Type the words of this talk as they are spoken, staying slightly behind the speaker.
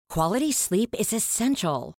Quality sleep is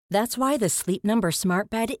essential. That's why the Sleep Number Smart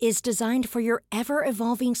Bed is designed for your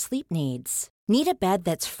ever-evolving sleep needs. Need a bed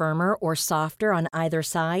that's firmer or softer on either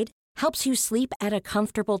side? Helps you sleep at a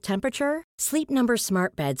comfortable temperature? Sleep Number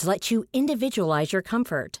Smart Beds let you individualize your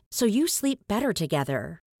comfort, so you sleep better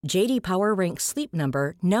together. J.D. Power ranks Sleep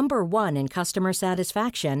Number number 1 in customer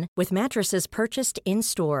satisfaction with mattresses purchased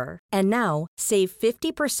in-store. And now, save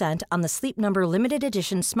 50% on the Sleep Number Limited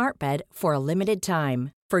Edition Smart Bed for a limited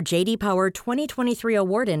time. For J.D. Power 2023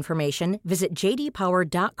 award information, visit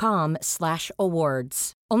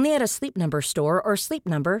jdpower.com/awards. Only at a Sleep Number store or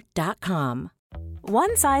sleepnumber.com.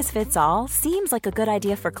 One size fits all seems like a good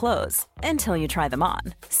idea for clothes until you try them on.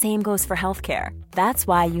 Same goes for healthcare. That's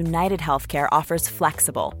why United Healthcare offers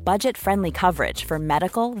flexible, budget-friendly coverage for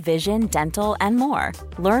medical, vision, dental, and more.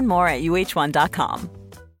 Learn more at uh1.com.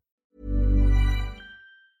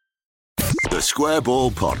 The Square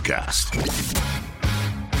Ball Podcast.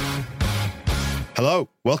 Hello,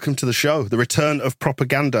 welcome to the show. The return of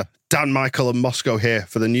propaganda. Dan, Michael and Moscow here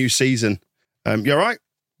for the new season. You all right?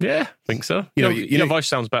 Yeah, I think so. Your voice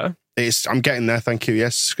sounds better. I'm getting there, thank you.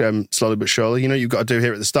 Yes, slowly but surely. You know, you've got to do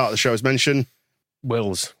here at the start of the show, as mentioned.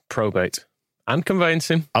 Wills, probate, and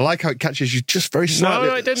conveyancing. I like how it catches you just very slightly.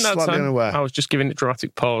 No, it didn't that time. Unaware. I was just giving it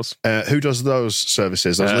dramatic pause. Who does those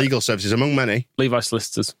services? Those legal services, among many? Levi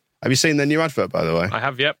Solicitors. Have you seen their new advert, by the way? I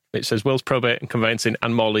have, yep. It says wills, probate, and conveyancing,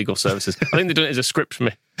 and more legal services. I think they've done it as a script for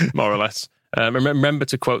me, more or less. Remember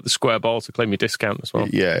to quote the Square Ball to claim your discount as well.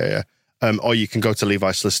 Yeah. Or you can go to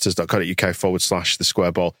levisolicitors.co.uk/the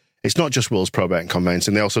Square Ball. It's not just wills, probate, and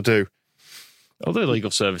conveyancing. They also do other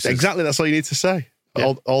legal services. Exactly, that's all you need to say.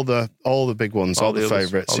 Yeah. All the big ones, all the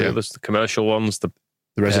favourites. All the others, the commercial ones, the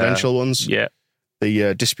residential ones,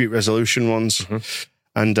 the dispute resolution ones,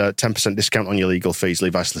 and 10% discount on your legal fees.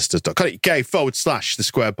 levisolicitors.co.uk/the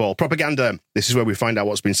Square Ball. Propaganda. This is where we find out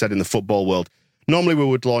what's been said in the football world. Normally we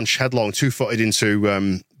would launch headlong, two-footed into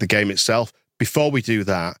the game itself. Before we do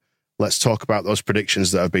that, let's talk about those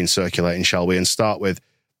predictions that have been circulating, shall we? And start with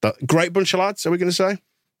the great bunch of lads, are we going to say?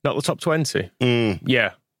 Not the top 20?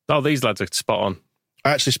 Yeah. Oh, these lads are spot on.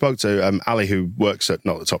 I actually spoke to Ali, who works at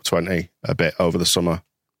Not the Top 20 a bit over the summer.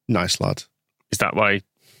 Nice lad. Is that why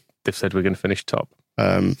they've said we're going to finish top?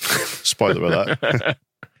 Spoiler alert.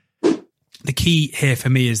 The key here for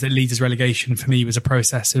me is that Leeds' relegation for me was a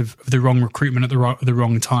process of the wrong recruitment at the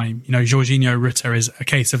wrong time. You know, Jorginho Rutter is a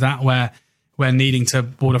case of that where needing to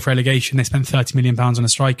ward off relegation, they spent £30 million on a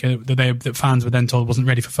striker that fans were then told wasn't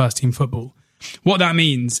ready for first team football. What that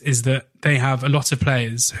means is that they have a lot of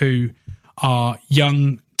players who are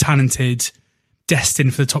young, talented,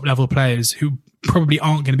 destined for the top level players who probably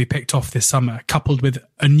aren't going to be picked off this summer, coupled with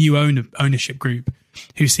a new ownership group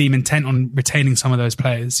who seem intent on retaining some of those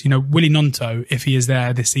players. You know, Willy Gnonto, if he is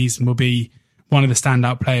there this season, will be one of the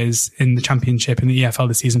standout players in the Championship and the EFL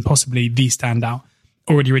this season, possibly the standout.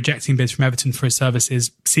 Already rejecting bids from Everton for his services,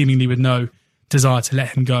 seemingly with no desire to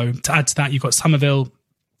let him go. To add to that, you've got Somerville,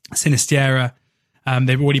 Sinisterra.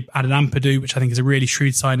 They've already added Ampadu, which I think is a really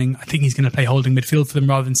shrewd signing. I think he's going to play holding midfield for them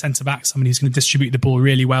rather than centre-back, somebody who's going to distribute the ball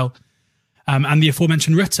really well. And the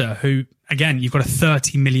aforementioned Rutter, who, again, you've got a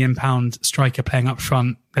 £30 million striker playing up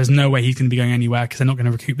front. There's no way he's going to be going anywhere because they're not going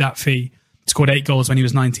to recoup that fee. Scored 8 goals when he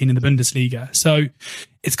was 19 in the Bundesliga. So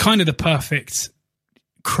it's kind of the perfect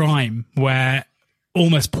crime where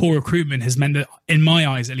almost poor recruitment has meant that, in my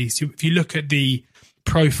eyes at least, if you look at the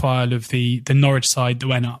profile of the Norwich side that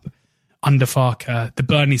went up under Farke, the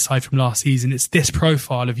Burnley side from last season, it's this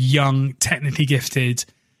profile of young, technically gifted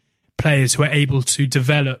players who are able to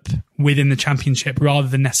develop within the Championship rather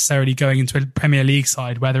than necessarily going into a Premier League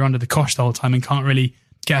side where they're under the cosh the whole time and can't really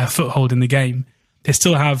get a foothold in the game. They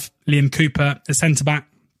still have Liam Cooper, a centre-back,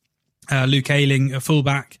 Luke Ayling, a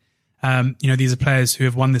full-back. These are players who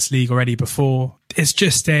have won this league already before. It's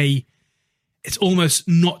just it's almost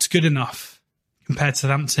not good enough compared to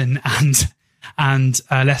Southampton and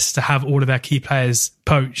Leicester to have all of their key players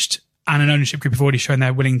poached, and an ownership group have already shown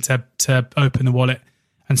they're willing to open the wallet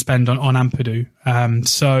and spend on Ampadu. I'm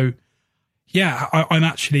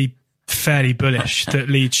actually fairly bullish that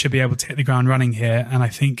Leeds should be able to hit the ground running here, and I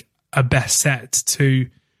think a best set to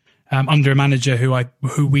under a manager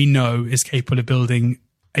who we know is capable of building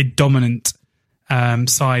a dominant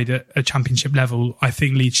side at a Championship level. I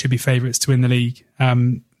think Leeds should be favourites to win the league.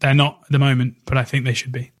 They're not at the moment, but I think they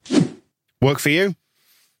should be. Work for you?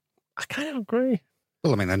 I kind of agree.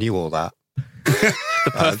 Well, I mean, I knew all that. The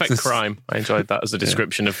perfect crime. I enjoyed that as a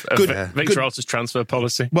description of Victor Orta's transfer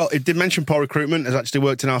policy. Well, it did mention poor recruitment has actually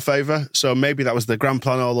worked in our favour, so maybe that was the grand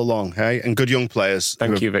plan all along, hey? And good young players.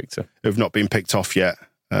 Thank you, Victor. Who've not been picked off yet,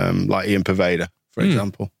 like Ian Poveda, for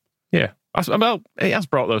example. Yeah. Well, it has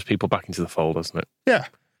brought those people back into the fold, hasn't it? Yeah.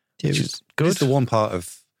 Which is good. It's the one part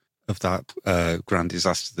of that grand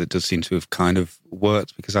disaster that does seem to have kind of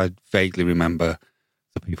worked, because I vaguely remember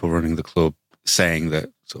the people running the club saying that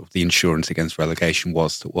sort of the insurance against relegation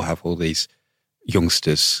was that we'll have all these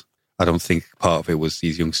youngsters. I don't think part of it was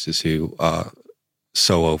these youngsters who are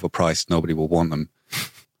so overpriced nobody will want them.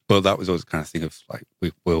 But that was always the kind of thing of like,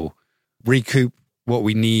 we will recoup what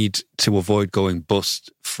we need to avoid going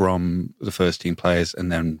bust from the first team players,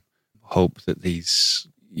 and then hope that these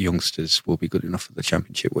youngsters will be good enough for the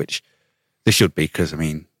Championship, which they should be, because, I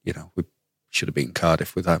mean, you know, we should have beaten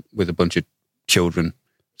Cardiff with a bunch of children,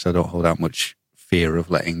 so I don't hold out much fear of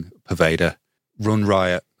letting Pervader run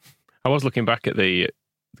riot. I was looking back at the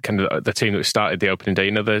team that started the opening day,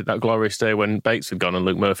 you know, that glorious day when Bates had gone and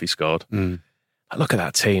Luke Murphy scored. Look at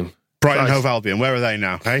that team. Brighton Hove Albion, where are they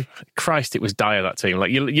now, hey? Christ, it was dire, that team. Like,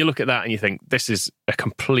 you look at that and you think, this is a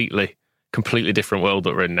completely different world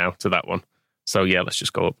that we're in now to that one. So, yeah, let's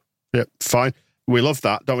just go up. Yep, fine. We love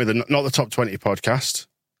that, don't we? Not the Top 20 podcast.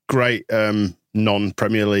 Great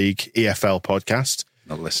non-Premier League EFL podcast.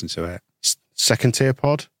 Not listen to it. Second tier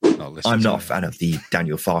pod. I'm not a fan of the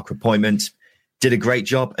Daniel Farke appointment. Did a great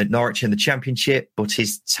job at Norwich in the Championship, but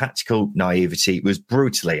his tactical naivety was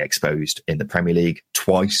brutally exposed in the Premier League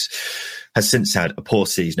twice. Has since had a poor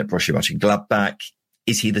season at Borussia Mönchengladbach.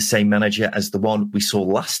 Is he the same manager as the one we saw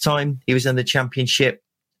last time he was in the Championship?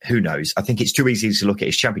 Who knows? I think it's too easy to look at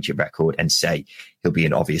his Championship record and say he'll be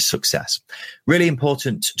an obvious success. Really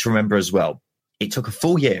important to remember as well, it took a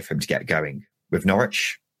full year for him to get going. With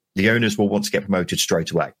Norwich, the owners will want to get promoted straight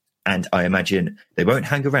away. And I imagine they won't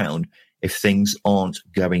hang around if things aren't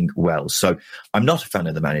going well. So I'm not a fan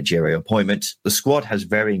of the managerial appointment. The squad has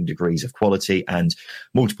varying degrees of quality and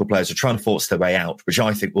multiple players are trying to force their way out, which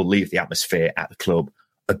I think will leave the atmosphere at the club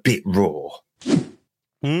a bit raw.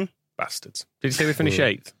 Bastards. Did you say we finish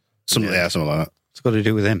 8th? Something like that. It's got to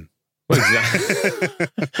do with him. Well, exactly.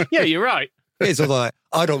 Yeah, you're right. It's all like,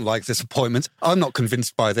 I don't like this appointment. I'm not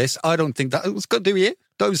convinced by this. I don't think that it's got to do with you.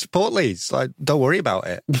 Don't support Leeds. Like, don't worry about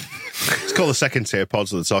it. It's called the second tier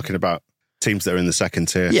pods that they're talking about teams that are in the second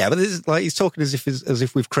tier. Yeah, but this is like he's talking as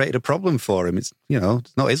if we've created a problem for him. It's, you know,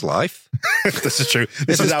 it's not his life. This is true.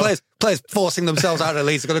 This is players forcing themselves out of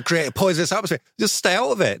Leeds are going to create a poisonous atmosphere. Just stay out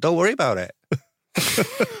of it. Don't worry about it.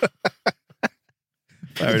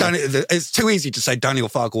 It's too easy to say Daniel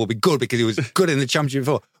Farke will be good because he was good in the Championship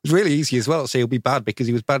before. It was really easy as well to say he'll be bad because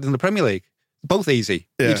he was bad in the Premier League. Both easy.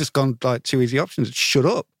 Yeah. You've just gone like two easy options. Shut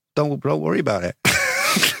up. Don't worry about it.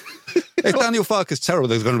 If Daniel Farke is terrible,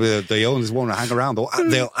 there's going to be the owners want to hang around.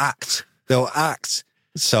 They'll act.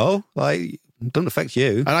 So, like, it doesn't affect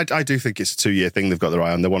you. And I do think it's a 2-year thing they've got their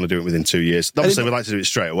eye on. They want to do it within 2 years. Obviously, we'd like to do it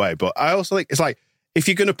straight away. But I also think it's like, if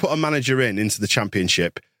you're going to put a manager into the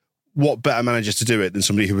Championship, what better manager to do it than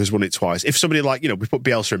somebody who has won it twice? If somebody like, we put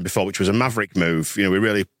Bielsa in before, which was a maverick move. We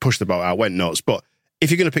really pushed the boat out, went nuts. But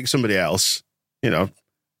if you're going to pick somebody else,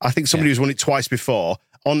 I think somebody who's won it twice before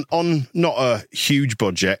on not a huge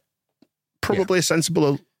budget, probably a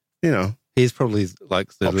sensible, He's probably like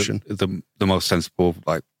option. The most sensible,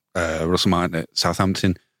 like Russell Martin at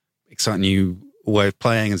Southampton. Exciting new way of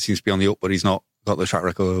playing and seems to be on the up, but he's not got the track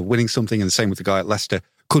record of winning something. And the same with the guy at Leicester.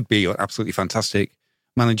 Could be absolutely fantastic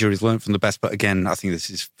manager. He's learned from the best, but again, I think this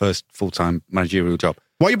is his first full-time managerial job.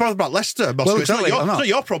 Why are you bothering about Leicester, Bosco? Well, it's not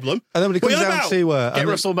your problem. And then when it comes down to... Get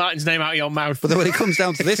Russell Martin's name out of your mouth. But then when it comes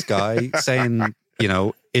down to this guy saying,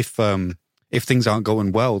 if things aren't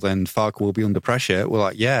going well, then Farke will be under pressure. We're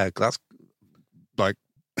like, yeah, that's like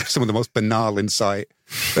some of the most banal insight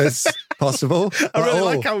that's possible. I really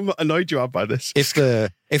like how annoyed you are by this. If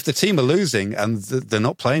the team are losing and they're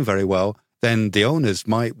not playing very well, then the owners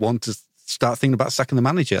might want to start thinking about sacking the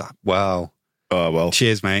manager. Wow. Oh, well.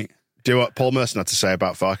 Cheers, mate. Do you know what Paul Merson had to say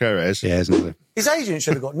about Farke? Here it is. Yeah, isn't it? His agent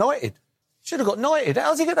should have got knighted.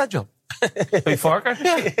 How did he get that job? Who, Farke?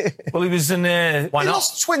 Yeah. Well, he was in... why they not?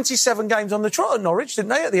 lost 27 games on the trot at Norwich, didn't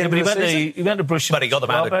they, at the end of the season? He went to Borussia. But he got them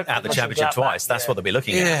out of the Championship twice. That's what they'll be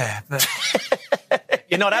looking at. Yeah. But...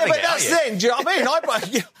 You're not having it, that's are you? then, do you know what I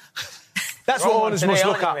mean? That's what owners must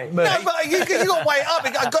look at. No, but you got to weigh it up.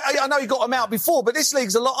 I know you got them out before, but this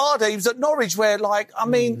league's a lot harder. He was at Norwich where,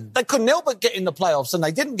 they couldn't help but get in the playoffs, and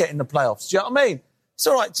they didn't get in the playoffs. Do you know what I mean? It's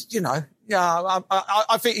all right, Yeah,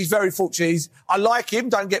 I think he's very fortunate. I like him,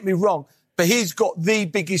 don't get me wrong, but he's got the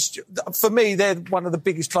biggest... For me, they're one of the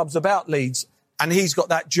biggest clubs about Leeds, and he's got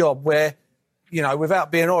that job where...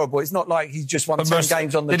 without being horrible, it's not like he's just won 10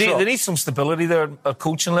 games on the trot. They need some stability there at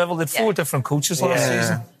coaching level. They had 4 different coaches last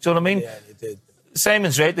season. Do you know what I mean? Yeah, they did.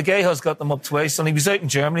 Simon's right. The guy has got them up twice, and he was out in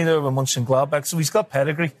Germany there with Mönchengladbach, so he's got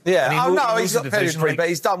pedigree. Yeah, he's got pedigree, but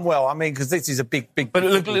he's done well. I mean, because this is a big. But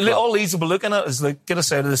look, all Leeds will be looking at is get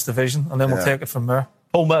us out of this division, and then we'll take it from there.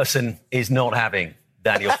 Paul Merson is not having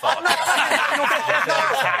Daniel Farke. I'm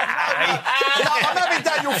having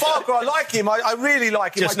Daniel Farke. I like him. I really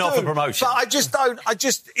like him. Just not for promotion. But I just don't.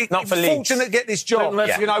 Not for Leeds. Fortunate to get this job.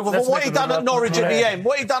 But what he done at Norwich at the end,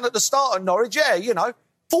 what he done at the start of Norwich,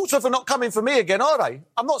 Portsmouth are not coming for me again, are they?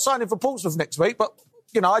 I'm not signing for Portsmouth next week, but,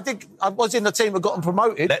 I was in the team that got them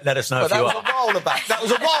promoted. Let us know if you are. That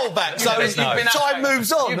was a while back. So time moves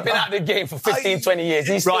on. You've been out of the game for 15, 20 years.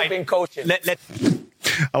 He's still been coaching.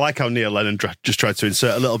 I like how Neil Lennon just tried to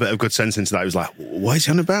insert a little bit of good sense into that. He was like, what is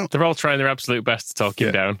he on about? They're all trying their absolute best to talk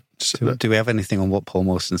him down. Do we have anything on what Paul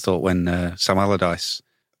Merson thought when Sam Allardyce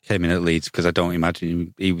came in at Leeds? Because I don't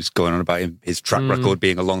imagine he was going on about his track record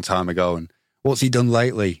being a long time ago and what's he done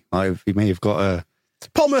lately? He may have got a...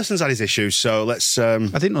 Paul Merson's had his issues, so let's... I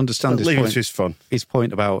didn't understand his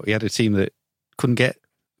point about he had a team that couldn't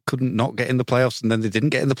not get in the playoffs, and then they didn't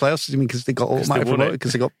get in the playoffs. I mean, because they got automatically promoted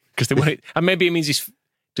because they won it. And maybe it means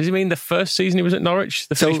does he mean the first season he was at Norwich,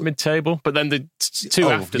 the finished mid-table? But then the two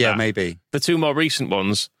after that, maybe the two more recent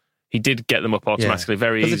ones, he did get them up automatically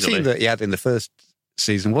very easily. The team that he had in the first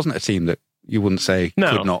season wasn't a team that you wouldn't say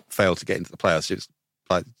could not fail to get into the playoffs. It's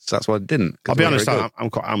that's why it didn't. I'll be honest,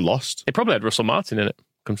 I'm lost. It probably had Russell Martin in it,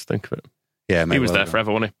 come to think of it. Yeah, he was there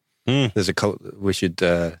forever, wasn't he? There's we should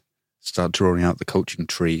start drawing out the coaching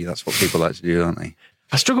tree. That's what people like to do, don't they?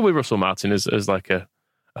 I struggle with Russell Martin as like a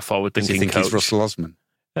forward-thinking coach. Does he think he's Russell Osman?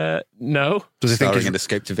 No. Does he think he's an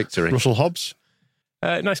escape to victory? Russell Hobbs?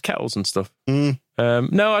 Nice kettles and stuff. No,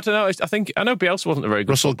 I don't know. I know Bielsa wasn't a very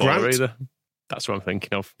good Russell footballer Grant? either. That's what I'm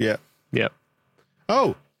thinking of. Yeah.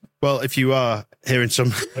 Oh, well, if you are hearing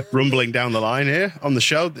some rumbling down the line here on the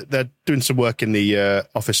show, they're doing some work in the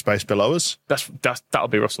office space below us. That'll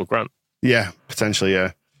be Russell Grant. Yeah, potentially,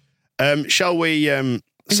 yeah. Shall we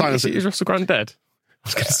silence it? Is Russell Grant dead? I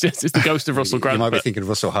was going to say, it's the ghost of Russell Grant. You might be thinking of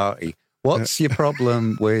Russell Harty. What's your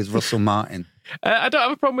problem with Russell Martin? I don't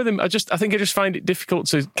have a problem with him. I think I just find it difficult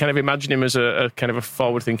to kind of imagine him as a kind of a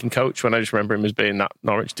forward-thinking coach when I just remember him as being that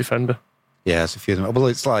Norwich defender. Yeah, there's a few of them. Well,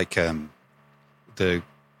 it's like the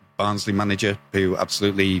Barnsley manager who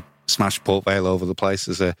absolutely smashed Port Vale over the place.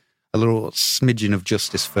 There's a little smidgen of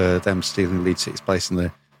justice for them stealing Leeds City's place in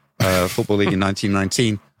the Football League in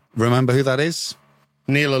 1919. Remember who that is?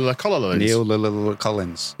 Neil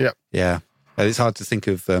Collins. Yep. Yeah. It's hard to think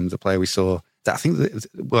of the player we saw. I think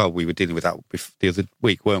we were dealing with that the other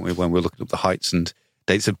week, weren't we, when we were looking up the heights and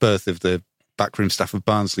dates of birth of the backroom staff of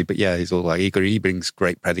Barnsley. But yeah, he's all like, he brings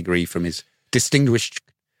great pedigree from his distinguished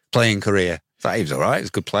playing career. That he was all right. He's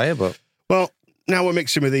a good player, but... Well, now we're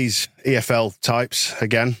mixing with these EFL types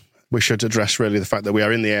again. We should address really the fact that we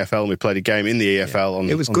are in the EFL and we played a game in the EFL on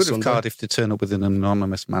It was good Sunday. of Cardiff to turn up with an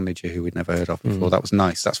anonymous manager who we'd never heard of before. That was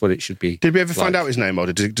nice. That's what it should be. Did we ever find out his name, or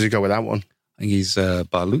did he go with that one? I think he's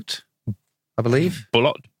Barlut, I believe.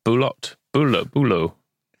 Bulo.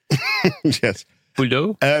 Yes.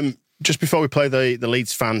 Bulo. Just before we play the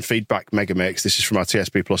Leeds fan feedback mega mix, this is from our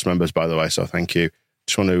TSB Plus members, by the way, so thank you.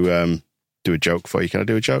 Just want to do a joke for you. Can I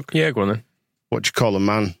do a joke? Yeah, go on then. What do you call a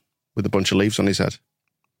man with a bunch of leaves on his head?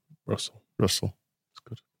 Russell. That's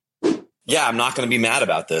good. Yeah, I'm not going to be mad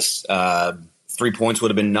about this. 3 points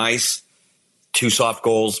would have been nice. 2 soft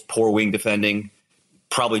goals, poor wing defending.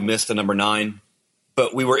 Probably missed the number 9.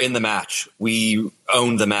 But we were in the match. We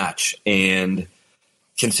owned the match. And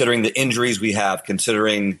considering the injuries we have,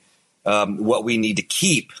 considering what we need to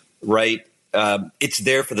keep, right, it's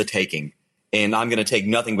there for the taking. And I'm going to take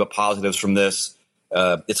nothing but positives from this.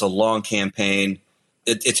 It's a long campaign.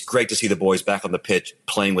 It's great to see the boys back on the pitch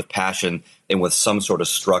playing with passion and with some sort of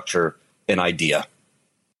structure and idea.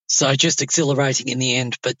 So just exhilarating in the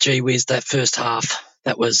end, but gee whiz, that first half,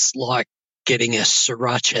 that was like getting a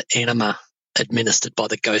sriracha enema administered by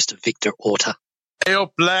the ghost of Victor Orta. Hey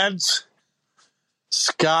up, lads.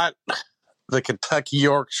 Scott, the Kentucky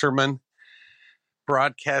Yorkshireman,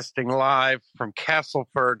 broadcasting live from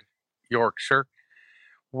Castleford, Yorkshire.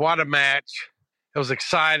 What a match. It was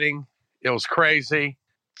exciting. It was crazy.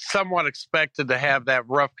 Somewhat expected to have that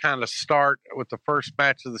rough kind of start with the first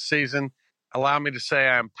match of the season. Allow me to say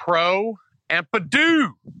I'm pro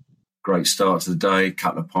Ampadu. Great start to the day.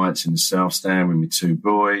 Couple of pints in the South Stand with my 2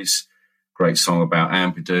 boys. Great song about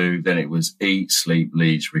Ampadu. Then it was eat, sleep,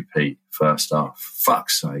 Leeds, repeat. First half.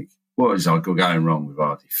 Fuck's sake. What is going wrong with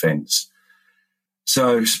our defence?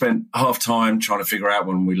 So spent half time trying to figure out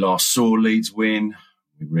when we last saw Leeds win.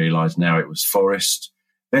 We realised now it was Forest.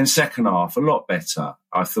 Then second half, a lot better.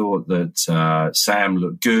 I thought that Sam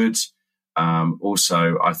looked good.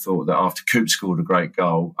 Also, I thought that after Coop scored a great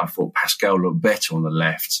goal, I thought Pascal looked better on the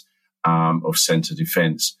left of centre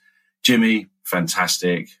defence. Jimmy,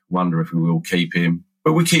 fantastic. Wonder if we will keep him.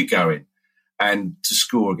 But we keep going. And to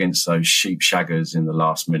score against those sheep shaggers in the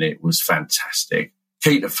last minute was fantastic.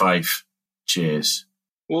 Keep the faith. Cheers.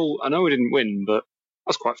 Well, I know we didn't win, but that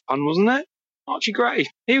was quite fun, wasn't it? Archie Gray,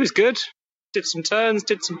 he was good. Did some turns,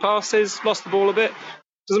 did some passes, lost the ball a bit.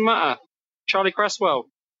 Doesn't matter. Charlie Cresswell,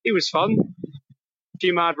 he was fun. A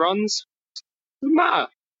few mad runs. Doesn't matter.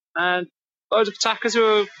 And loads of attackers who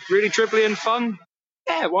were really dribbly and fun.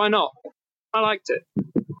 Yeah, why not? I liked it.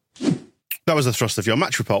 That was the thrust of your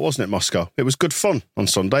match report, wasn't it, Moscow? It was good fun on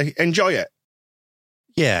Sunday. Enjoy it.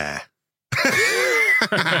 Yeah.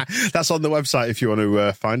 That's on the website if you want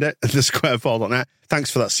to find it, thesquareball.net. Thanks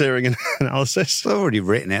for that searing analysis. I've already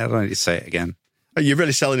written it. I don't need to say it again. Oh, you're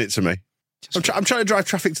really selling it to me. I'm trying to drive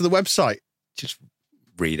traffic to the website. Just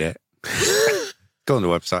read it. Go on the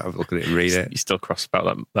website, have a look at it and read it. You're still cross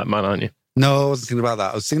about that man, aren't you? No, I wasn't thinking about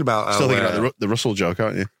that. I was thinking about... Still thinking about the Russell joke,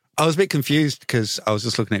 aren't you? I was a bit confused because I was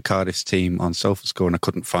just looking at Cardiff's team on SofaScore and I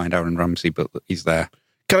couldn't find Aaron Ramsey, but he's there.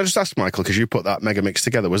 Can I just ask, Michael, because you put that mega mix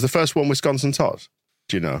together, was the first one Wisconsin Todd?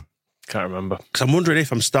 Do you know? Can't remember. Because I'm wondering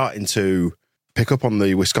if I'm starting to pick up on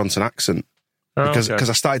the Wisconsin accent. Because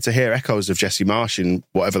I started to hear echoes of Jesse Marsh in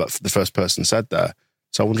whatever the first person said there.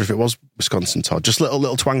 So I wonder if it was Wisconsin Todd. Just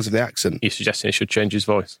little twangs of the accent. You're suggesting he should change his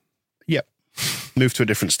voice? Yep. Move to a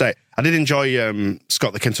different state. I did enjoy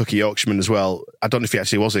Scott the Kentucky Yorkshireman as well. I don't know if he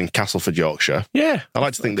actually was in Castleford, Yorkshire. Yeah. I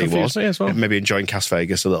like to think that he was. As well. Maybe enjoying Cas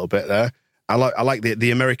Vegas a little bit there. I like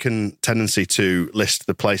the American tendency to list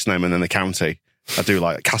the place name and then the county. I do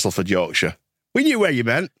like Castleford, Yorkshire. We knew where you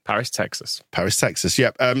meant. Paris, Texas. Paris, Texas,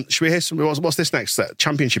 yep. Should we hear some... What's this next?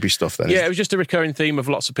 Championship-y stuff then? Yeah, it was just a recurring theme of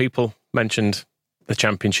lots of people mentioned the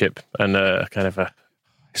championship and kind of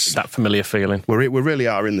that familiar feeling. We really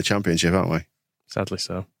are in the championship, aren't we? Sadly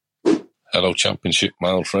so. Hello, championship, my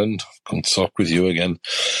old friend. Come talk with you again.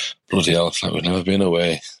 Bloody hell, it's like we've never been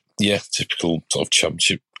away. Yeah, typical sort of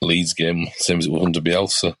championship Leeds game, same as it was under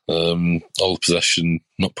Bielsa. All the possession,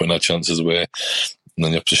 not putting our chances away, and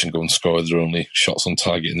then the opposition go and score their only shots on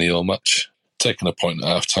target in the whole match. Taking a point at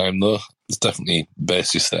half time, though, there's definitely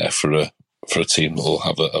basis there for a team that will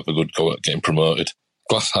have a good go at getting promoted.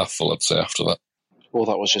 Glass half full, I'd say, after that. Well,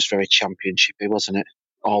 that was just very championshipy, wasn't it?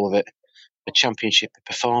 All of it. A championshipy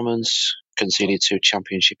performance, conceded 2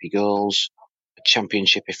 championshipy goals, a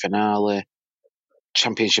championshipy finale,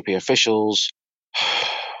 championshipy officials.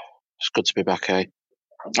 It's good to be back, eh?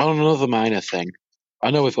 On another minor thing, I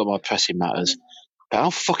know we've got more pressing matters, but how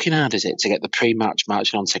fucking hard is it to get the pre-match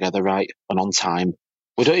marching on together right and on time?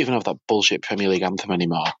 We don't even have that bullshit Premier League anthem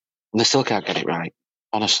anymore, and they still can't get it right,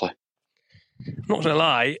 honestly. I'm not going to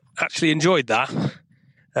lie, actually enjoyed that.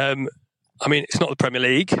 I mean, it's not the Premier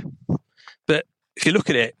League, but if you look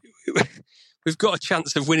at it, we've got a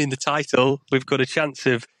chance of winning the title. We've got a chance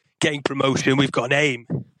of getting promotion. We've got an aim.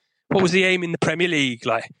 What was the aim in the Premier League?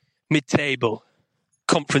 Like mid-table,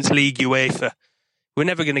 Conference League, UEFA. We're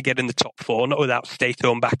never going to get in the top 4, not without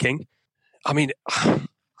state-owned backing. I mean, I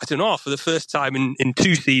don't know. For the first time in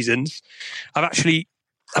 2 seasons, I've actually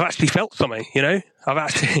felt something. You know,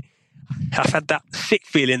 I've had that sick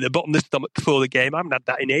feeling at the bottom of the stomach before the game. I haven't had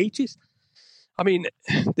that in ages. I mean,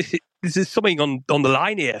 this is something on the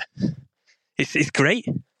line here. It's great.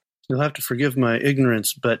 You'll have to forgive my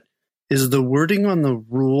ignorance, but is the wording on the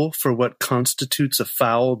rule for what constitutes a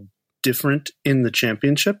foul different in the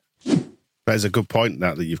championship? That is a good point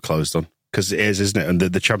that you've closed on, because it is, isn't it? And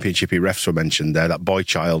the championship refs were mentioned there. That boy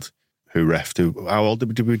child who refed, how old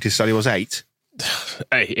did we decide he was? 8?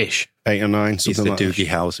 8-ish. 8 or 9, something like that. He's the Doogie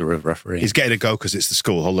Howser of referee. He's getting a go because it's the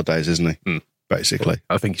school holidays, isn't he? Basically.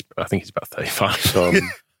 I think he's about 35. So,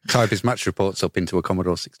 type his match reports up into a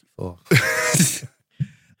Commodore 64.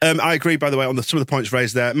 I agree, by the way, on some of the points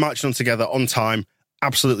raised there. Marching on together, on time.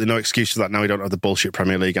 Absolutely no excuse for that. Now we don't have the bullshit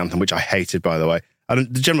Premier League anthem, which I hated, by the way.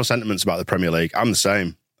 And the general sentiments about the Premier League, I'm the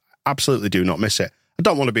same. Absolutely do not miss it. I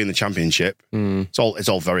don't want to be in the Championship. It's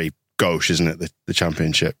all very gauche, isn't it, the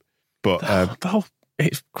Championship? But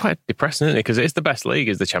it's quite depressing, isn't it? Because it's the best league,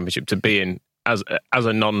 is the Championship, to be in as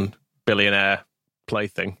a non-billionaire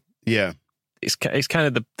plaything. Yeah. It's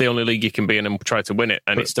kind of the only league you can be in and try to win it.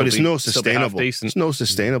 And but it's no sustainable. It's no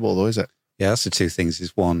sustainable, though, is it? Yeah, that's the 2 things.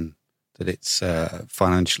 Is one, that it's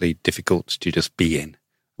financially difficult to just be in,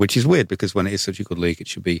 which is weird because when it is such a good league, it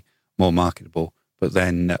should be more marketable. But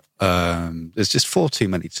then there's just 4 too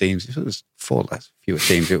many teams. If it was 4 fewer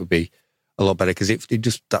teams, it would be a lot better, because if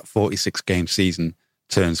just that 46-game season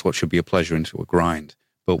turns what should be a pleasure into a grind.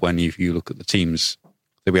 But when you look at the teams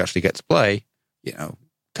that we actually get to play, you know,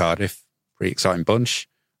 Cardiff, pretty exciting bunch.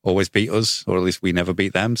 Always beat us, or at least we never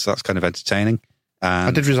beat them. So that's kind of entertaining. And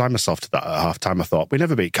I did resign myself to that at half time. I thought, we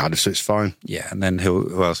never beat Cardiff, so it's fine. Yeah, and then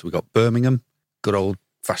who else? We got Birmingham, good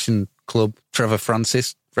old-fashioned club. Trevor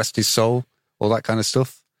Francis, rest his soul, all that kind of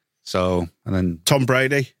stuff. So, and then... Tom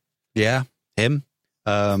Brady. Yeah, him.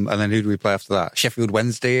 And then who do we play after that? Sheffield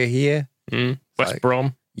Wednesday are here. West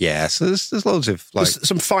Brom. Yeah, so there's loads of... There's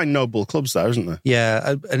some fine, noble clubs there, isn't there?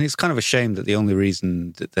 Yeah, and it's kind of a shame that the only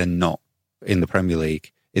reason that they're not in the Premier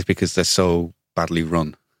League is because they're so badly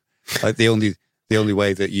run. Like the only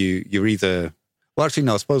way that you're either... Well, actually,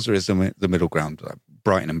 no, I suppose there is the middle ground. Like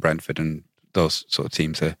Brighton and Brentford and those sort of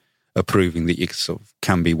teams are proving that you sort of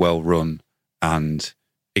can be well run and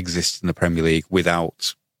exist in the Premier League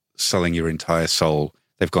without selling your entire soul.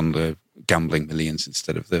 They've gone the gambling millions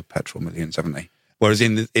instead of the petrol millions, haven't they? Whereas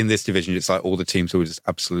in this division, it's like all the teams who are just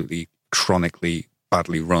absolutely chronically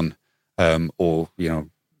badly run, or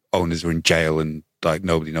owners are in jail and like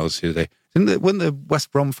nobody knows who they. When the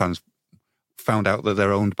West Brom fans found out that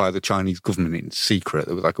they're owned by the Chinese government in secret,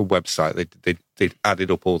 there was like a website they'd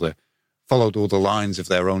added up followed all the lines of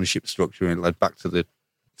their ownership structure and led back to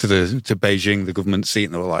Beijing, the government seat,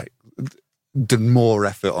 and they were like did more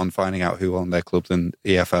effort on finding out who owned their club than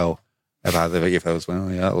EFL. About the EFL's,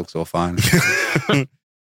 well, yeah, that looks all fine.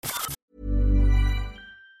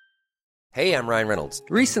 Hey, I'm Ryan Reynolds.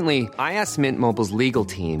 Recently, I asked Mint Mobile's legal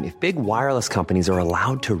team if big wireless companies are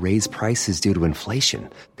allowed to raise prices due to inflation.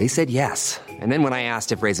 They said yes. And then when I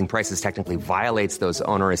asked if raising prices technically violates those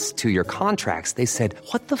onerous 2-year contracts, they said,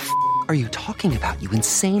 "What the f*** are you talking about, you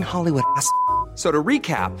insane Hollywood ass?" So to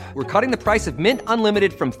recap, we're cutting the price of Mint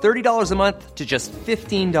Unlimited from $30 a month to just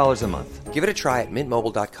 $15 a month. Give it a try at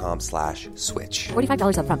mintmobile.com/switch.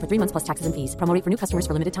 $45 up front for 3 months plus taxes and fees. Promo rate for new customers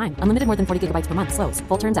for limited time. Unlimited more than 40 gigabytes per month. Slows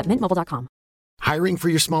full terms at mintmobile.com. Hiring for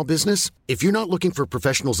your small business? If you're not looking for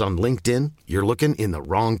professionals on LinkedIn, you're looking in the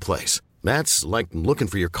wrong place. That's like looking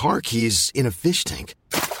for your car keys in a fish tank.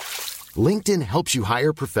 LinkedIn helps you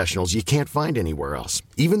hire professionals you can't find anywhere else,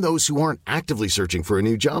 even those who aren't actively searching for a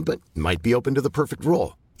new job but might be open to the perfect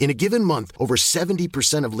role. In a given month, over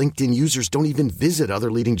 70% of LinkedIn users don't even visit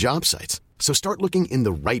other leading job sites. So start looking in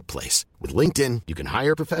the right place. With LinkedIn, you can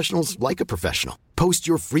hire professionals like a professional. Post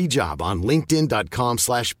your free job on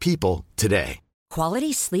linkedin.com/people today.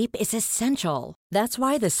 Quality sleep is essential. That's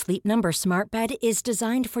why the Sleep Number Smart Bed is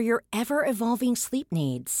designed for your ever-evolving sleep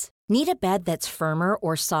needs. Need a bed that's firmer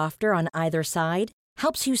or softer on either side?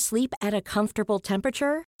 Helps you sleep at a comfortable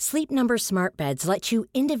temperature? Sleep Number Smart Beds let you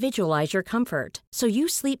individualize your comfort, so you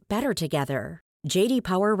sleep better together. J.D.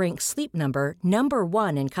 Power ranks Sleep Number number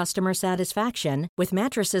 1 in customer satisfaction with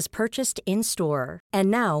mattresses purchased in-store. And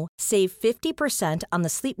now, save 50% on the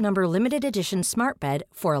Sleep Number Limited Edition Smart Bed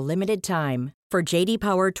for a limited time. For J.D.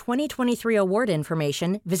 Power 2023 award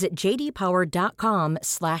information, visit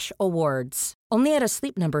jdpower.com/awards. Only at a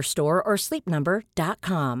Sleep Number store or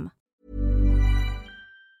sleepnumber.com.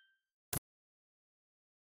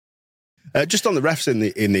 Just on the refs in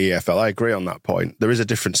the EFL, I agree on that point. There is a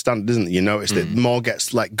different standard, isn't there? You notice that more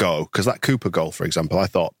gets let go, because that Cooper goal, for example, I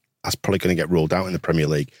thought that's probably going to get ruled out in the Premier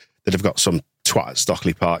League. They'd have got some twat at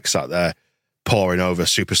Stockley Park sat there pouring over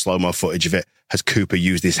super slow-mo footage of it. Has Cooper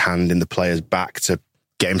used his hand in the player's back to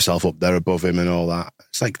get himself up there above him and all that?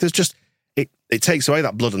 It's like there's just... It takes away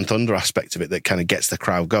that blood and thunder aspect of it that kind of gets the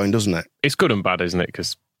crowd going, doesn't it? It's good and bad, isn't it?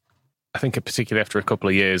 Because I think particularly after a couple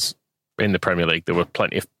of years in the Premier League, there were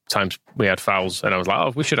plenty of times we had fouls and I was like,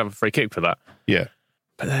 oh, we should have a free kick for that. Yeah.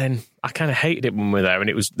 But then I kind of hated it when we were there and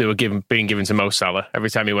they were being given to Mo Salah every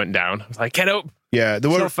time he went down. I was like, get up. Yeah, there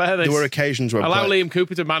not fair, were occasions where... Allow Liam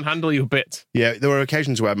Cooper to manhandle you a bit. Yeah, there were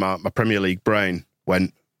occasions where my Premier League brain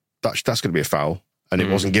went, that's going to be a foul. And it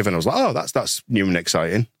wasn't given. I was like, oh, that's new and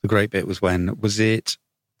exciting. The great bit was when, was it,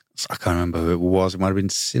 I can't remember who it was, it might have been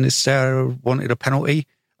Sinister wanted a penalty,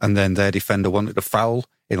 and then their defender wanted a foul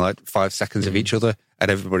in like 5 seconds of each other, and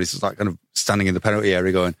everybody's just like kind of standing in the penalty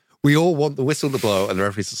area going, we all want the whistle to blow, and the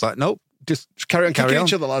referee's just like, nope, just carry on.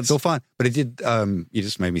 Each other, lads. It's all fine. But it did, you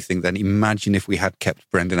just made me think then, imagine if we had kept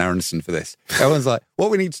Brendan Aronson for this. Everyone's like, what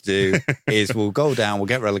we need to do is we'll go down, we'll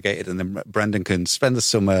get relegated, and then Brendan can spend the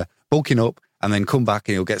summer bulking up, and then come back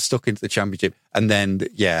and he'll get stuck into the Championship. And then,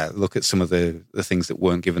 look at some of the things that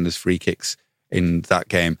weren't given as free kicks in that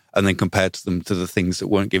game, and then compared them to the things that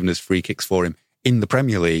weren't given as free kicks for him in the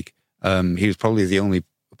Premier League. He was probably the only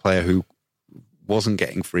player who wasn't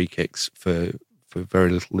getting free kicks for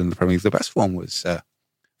very little in the Premier League. The best one was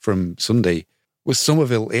from Sunday, was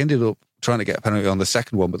Somerville. He ended up trying to get a penalty on the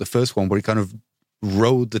second one, but the first one where he kind of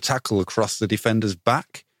rode the tackle across the defender's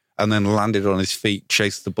back and then landed on his feet,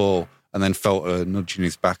 chased the ball, and then felt a nudge in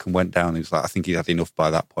his back and went down. He was like, I think he had enough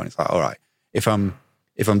by that point. It's like, all right, if I'm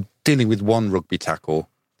dealing with one rugby tackle,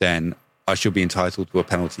 then I should be entitled to a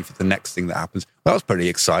penalty for the next thing that happens. That was pretty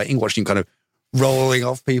exciting, watching kind of rolling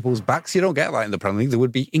off people's backs. You don't get that in the Premier League. There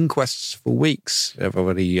would be inquests for weeks,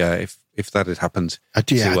 everybody, if that had happened.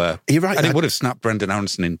 You're right. And it would have snapped Brendan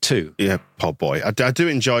Aronson in two. Yeah, poor boy. I do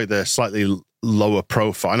enjoy the slightly lower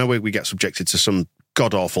profile. I know we get subjected to some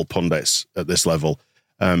god-awful pundits at this level,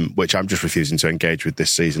 which I'm just refusing to engage with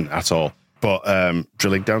this season at all. But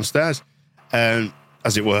drilling downstairs,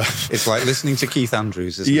 as it were. It's like listening to Keith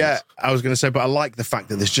Andrews, isn't it? Yeah, I was going to say, but I like the fact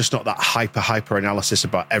that there's just not that hyper analysis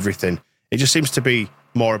about everything. It just seems to be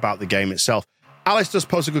more about the game itself. Alice does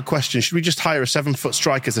pose a good question. Should we just hire a 7-foot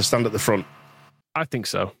striker to stand at the front? I think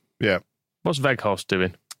so. Yeah. What's Weghorst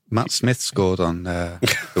doing? Matt Smith scored on the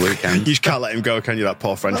weekend. You just can't let him go, can you, that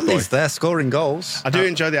poor French boy? At least they're scoring goals. I do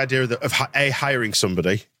enjoy the idea of hiring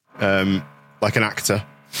somebody, like an actor,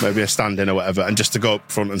 maybe a stand-in or whatever, and just to go up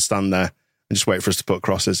front and stand there and just wait for us to put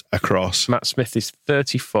crosses across. Matt Smith is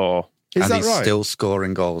 34. Is and that he's right? still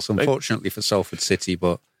scoring goals, unfortunately for Salford City,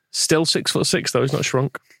 but... Still 6'6", though. He's not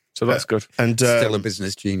shrunk. So that's good. And still a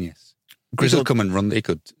business genius. Grizzle could come and run. He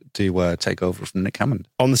could do take over from Nick Hammond.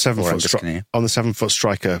 On the 7-foot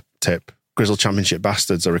striker tip, Grizzle Championship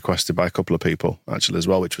bastards are requested by a couple of people, actually, as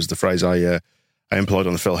well, which was the phrase I employed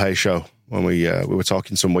on the Phil Hayes show when we were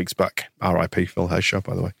talking some weeks back. R.I.P. Phil Hayes show,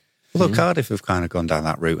 by the way. Although Cardiff have kind of gone down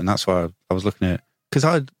that route, and that's why I was looking at... Because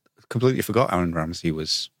I'd completely forgot Aaron Ramsey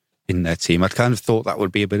was in their team. I'd kind of thought that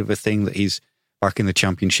would be a bit of a thing, that he's back in the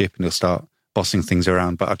Championship and he'll start bossing things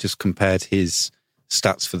around. But I've just compared his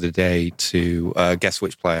stats for the day to, guess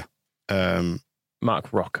which player?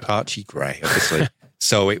 Mark Rock. Archie Gray, obviously.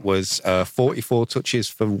 So it was 44 touches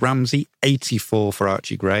for Ramsey, 84 for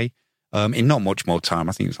Archie Gray. In not much more time.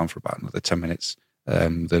 I think it was on for about another 10 minutes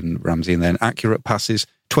than Ramsey. And then accurate passes,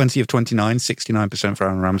 20 of 29, 69% for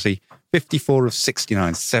Aaron Ramsey. 54 of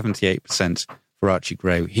 69, 78% for Archie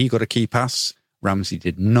Gray. He got a key pass. Ramsey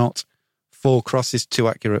did not. 4 crosses, 2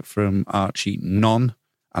 accurate from Archie, none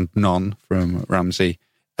from Ramsey.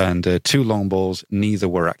 And 2 long balls, neither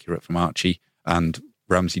were accurate from Archie. And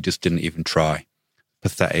Ramsey just didn't even try.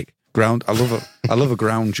 Pathetic. I love a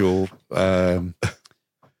ground duel.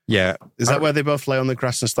 Yeah. Is that where they both lay on the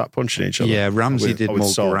grass and start punching each other? Yeah, Ramsey did more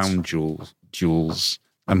swords? ground duels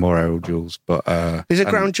and more aerial duels. But is a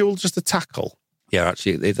ground duel just a tackle? Yeah,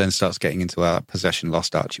 actually, it then starts getting into possession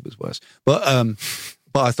lost. Archie was worse. But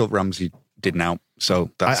I thought Ramsey did now. So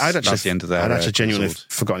that's the end of their... I'd actually genuinely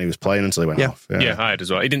forgotten he was playing until he went off. Yeah, I had as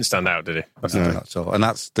well. He didn't stand out, did he? That's all. And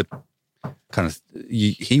that's the kind of...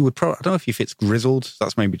 He would probably... I don't know if he fits grizzled.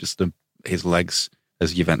 That's maybe just his legs,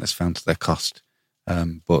 as Juventus found to their cost.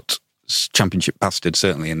 But Championship bastard,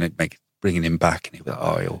 certainly, and they'd bringing him back, and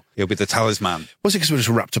he'll be the talisman. Was it because we're just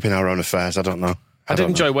wrapped up in our own affairs? I don't know. I did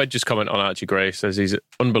enjoy Wedge's comment on Archie Gray. Says he's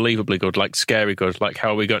unbelievably good, like scary good. Like,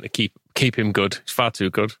 how are we going to keep him good? He's far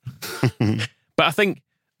too good. But I think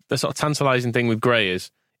the sort of tantalising thing with Gray is,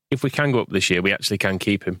 if we can go up this year, we actually can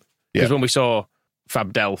keep him. Because when we saw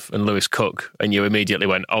Fab Delph and Lewis Cook, and you immediately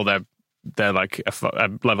went, "Oh, they're like a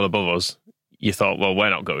level above us," you thought, "Well, we're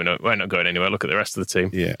not going anywhere. Look at the rest of the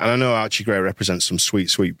team." Yeah, and I know Archie Gray represents some sweet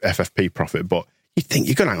FFP profit, but you think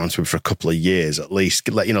you're going to hang on to him for a couple of years at least.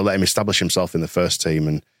 Let him establish himself in the first team,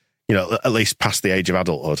 and at least past the age of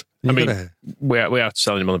adulthood. I mean, we are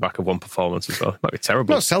selling him on the back of one performance as well. It might be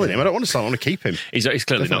terrible. I'm not selling him. I don't want to sell him. I want to keep him. He's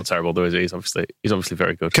clearly not terrible, though, is he? He's obviously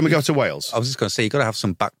very good. Can we go to Wales? I was just going to say, you've got to have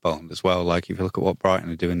some backbone as well. Like, if you look at what Brighton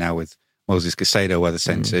are doing now with Moses Caicedo, where they're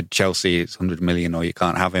saying to Chelsea, it's 100 million or you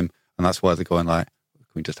can't have him. And that's why they're going like, can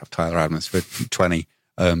we just have Tyler Adams for 20?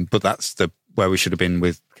 But that's where we should have been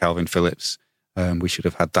with Calvin Phillips. We should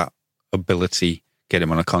have had that ability, get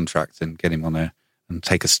him on a contract and get him and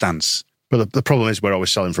take a stance. But the problem is we're always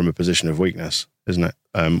selling from a position of weakness, isn't it?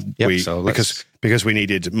 Because we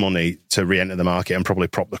needed money to re-enter the market and probably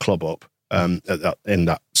prop the club up in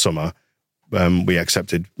that summer. We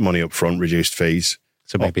accepted money up front, reduced fees.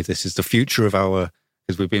 So maybe this is the future of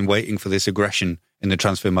because we've been waiting for this aggression in the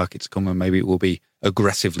transfer market to come, and maybe it will be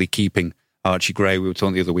aggressively keeping Archie Gray. We were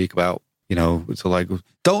talking the other week about, it's like,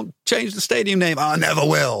 don't change the stadium name. I never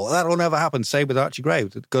will. That will never happen. Same with Archie Gray.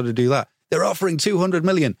 We've got to do that. They're offering 200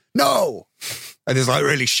 million. No! And it's like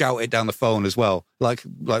really shout it down the phone as well. Like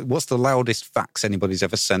what's the loudest fax anybody's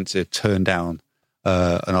ever sent to turn down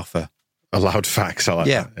an offer? A loud fax, I like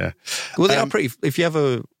that. Yeah. Well, they are pretty... If you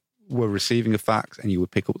ever were receiving a fax and you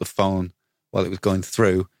would pick up the phone while it was going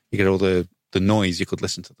through, you get all the noise, you could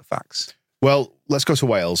listen to the fax. Well, let's go to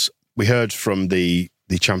Wales. We heard from the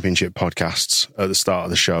Championship podcasts at the start of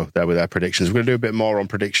the show there with their predictions. We're going to do a bit more on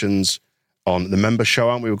predictions on the members show,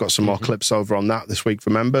 aren't we? We've got some more clips over on that this week for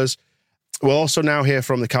members. We'll also now hear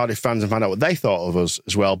from the Cardiff fans and find out what they thought of us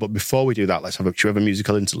as well. But before we do that, should we have a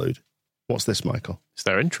musical interlude? What's this, Michael? It's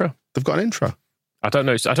their intro. They've got an intro. I don't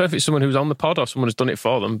know. I don't know if it's someone who's on the pod or someone who's done it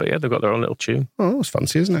for them, but yeah, they've got their own little tune. Oh, that's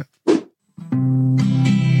fancy, isn't it?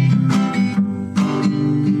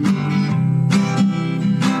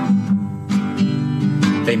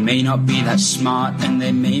 They may not be that smart and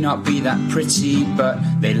they may not be that pretty, but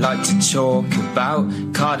they like to talk about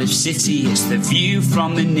Cardiff City. It's the view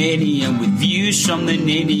from the Ninian, with views from the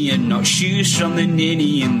Ninian, not shoes from the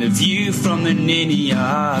Ninian, the view from the Ninian.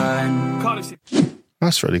 Cardiff City.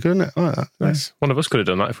 That's really good, isn't it? I like that. Nice. One of us could have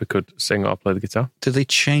done that if we could sing or play the guitar. Do they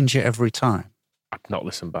change it every time? I've not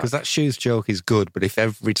listened back. Because that shoes joke is good, but if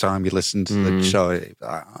every time you listen to the show, it's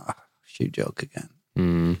like, shoe joke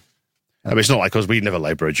again. I mean, it's not like us. We'd never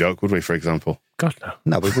labour a joke, would we, for example? God, no.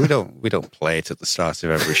 No, but we don't play it at the start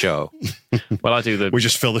of every show. Well, I do We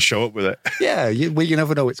just fill the show up with it. Yeah, you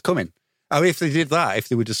never know it's coming. I mean, if they did that, if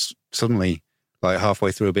they were just suddenly, like,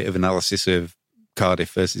 halfway through a bit of analysis of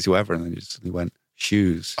Cardiff versus whoever, and then just suddenly went,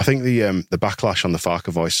 shoes. I think the backlash on the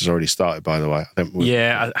Farker voice has already started, by the way.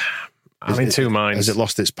 I'm in two minds. Has it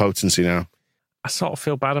lost its potency now? I sort of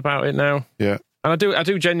feel bad about it now. Yeah. And I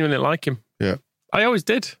do genuinely like him. Yeah. I always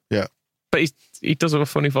did. Yeah. But he does have a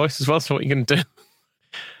funny voice as well, so what are you going to do?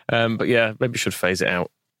 But yeah, maybe you should phase it out.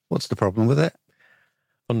 What's the problem with it?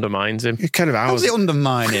 Undermines him. You're kind of out. How's it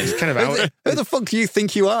undermining? It's kind of out. Who the fuck do you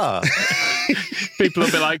think you are? People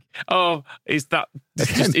will be like, oh, he's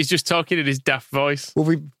just talking in his daft voice. We'll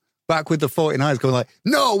be back with the 49ers going like,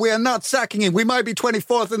 no, we are not sacking him. We might be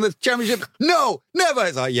 24th in the championship. No, never.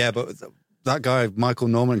 It's like, yeah, but that guy, Michael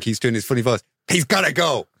Norman, keeps doing his funny voice. He's got to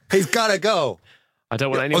go. He's got to go. I don't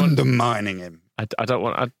want You're anyone undermining him. I don't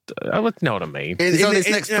want. I would know what I mean.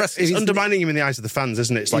 It's undermining him in the eyes of the fans,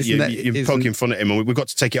 isn't it? It's like you're poking fun at him, and we've got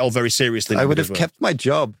to take it all very seriously. I would have kept my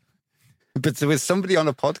job, but there was somebody on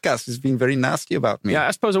a podcast who's been very nasty about me. Yeah,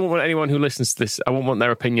 I suppose I won't want anyone who listens to this. I won't want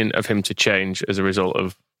their opinion of him to change as a result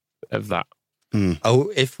of that. Oh,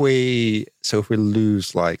 if we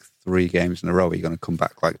lose like 3 games in a row, are you going to come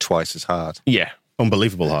back like twice as hard? Yeah,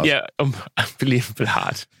 unbelievable hard. Yeah, unbelievable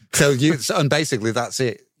hard. And basically that's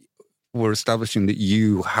it. We're establishing that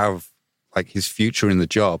you have like his future in the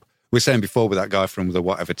job. We were saying before with that guy from the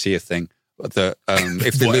whatever tier thing that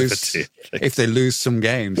if they lose some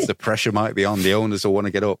games, the pressure might be on. The owners will want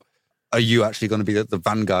to get up. Are you actually going to be at the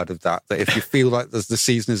vanguard of that? That if you feel like the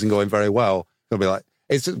season isn't going very well, it'll be like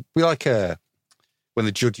when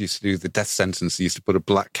the judge used to do the death sentence, he used to put a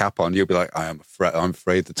black cap on. You'll be like, I'm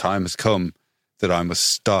afraid the time has come that I must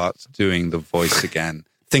start doing the voice again.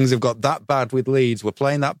 Things have got that bad with Leeds. We're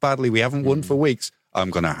playing that badly. We haven't won for weeks. I'm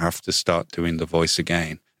going to have to start doing the voice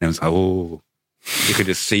again. And it was like, oh, you could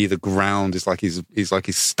just see the ground. It's like he's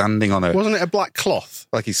standing on a... Wasn't it a black cloth?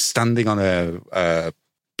 Like he's standing on a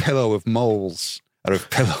pillow of moles. Or a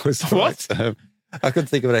pillow is what? I couldn't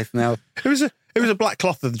think of anything else. It was a black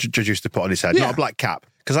cloth that the judge used to put on his head, not a black cap.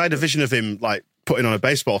 Because I had a vision of him like putting on a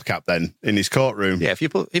baseball cap then in his courtroom. Yeah,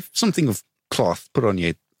 if something of cloth put on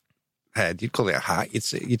your head, you'd call it a hat.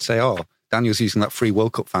 You'd say, oh, Daniel's using that free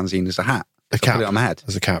World Cup fanzine as a hat. A cap. Put it on my head.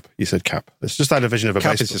 As a cap. You said cap. It's just I had a vision of a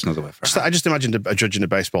cap baseball. Is just another word for I just imagined a judge in a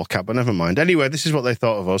baseball cap, but never mind. Anyway, this is what they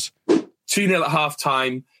thought of us. 2-0 at half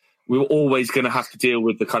time. We were always going to have to deal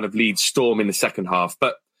with the kind of Leeds storm in the second half.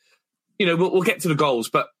 But, we'll get to the goals.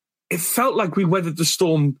 But it felt like we weathered the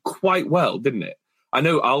storm quite well, didn't it? I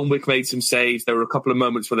know Alnwick made some saves. There were a couple of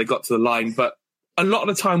moments where they got to the line, but a lot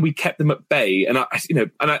of the time we kept them at bay. And I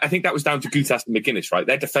think that was down to Gutas and McGuinness, right?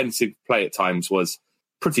 Their defensive play at times was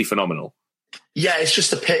pretty phenomenal. Yeah, it's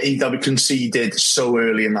just a pity that we conceded so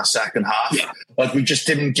early in that second half. Yeah. Like we just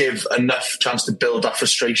didn't give enough chance to build that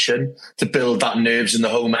frustration, to build that nerves in the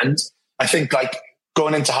home end. I think like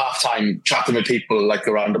going into halftime, chatting with people like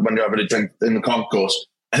around when you're having a drink in the concourse,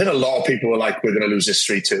 I think a lot of people were like, we're going to lose this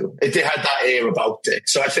 3-2. It had that air about it.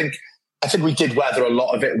 So I think we did weather a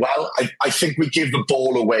lot of it well. I think we gave the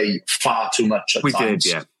ball away far too much at times. We did,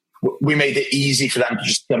 yeah. We made it easy for them to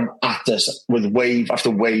just come at us with wave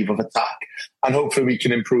after wave of attack. And hopefully we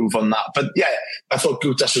can improve on that. But yeah, I thought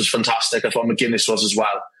Gutas was fantastic. I thought McGuinness was as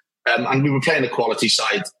well. And we were playing a quality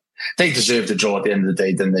side. They deserved a draw at the end of the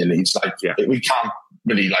day, didn't they, Leeds? We can't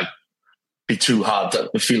really be too hard,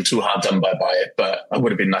 feel too hard done by it. But it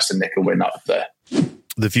would have been nice to nick a win out of there.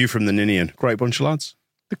 The view from the Ninian. Great bunch of lads.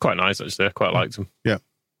 They're quite nice, actually. I quite liked them. Yeah.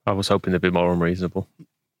 I was hoping they'd be more unreasonable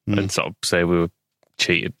and sort of say we were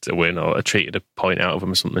cheated to win or cheated a point out of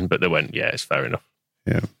them or something, but they went, yeah, it's fair enough.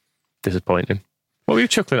 Yeah. Disappointing. What were you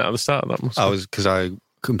chuckling at the start of that? I was, because I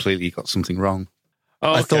completely got something wrong.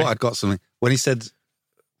 Oh, I okay. thought I'd got something. When he said,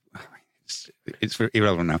 it's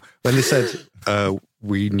irrelevant now. When they said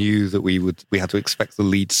we knew that we had to expect the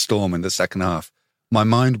Leeds Storm in the second half, my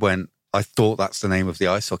mind went, I thought that's the name of the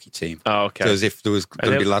ice hockey team. Oh, okay. So as if there was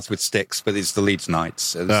going to be lads with sticks, but it's the Leeds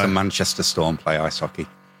Knights. It's the Manchester Storm play ice hockey.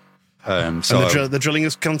 So and the drilling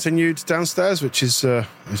has continued downstairs, which is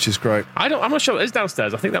great. I'm not sure it is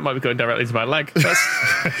downstairs. I think that might be going directly to my leg.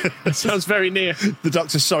 That sounds very near. The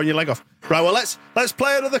doctor's sawing your leg off. Right. Well, let's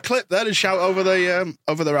play another clip then and shout over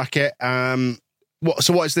the racket.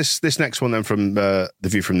 What is this next one then from the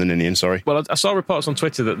view from the Ninian? Sorry. Well, I saw reports on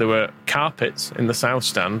Twitter that there were carpets in the south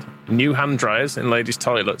stand, new hand dryers in ladies'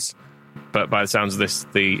 toilets, but by the sounds of this,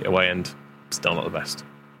 the away end still not the best.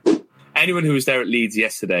 Anyone who was there at Leeds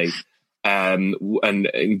yesterday and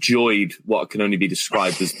enjoyed what can only be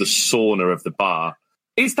described as the sauna of the bar.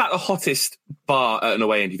 Is that the hottest bar at an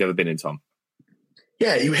away end you've ever been in, Tom?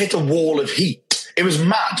 Yeah, you hit a wall of heat. It was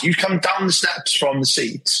mad. You come down the steps from the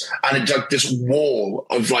seats and it's like this wall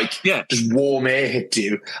of just warm air hit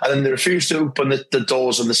you. And then they refused to open the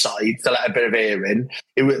doors on the side to let a bit of air in.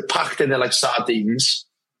 It was packed in there like sardines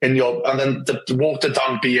and then the watered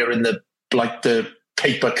down beer in the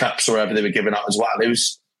paper cups or whatever they were giving out as well. It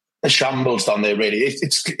was a shambles down there, really.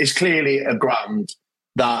 It's clearly a ground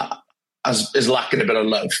that is lacking a bit of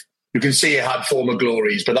love. You can see it had former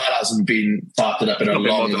glories, but that hasn't been started up in a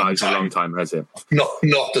long time, has it?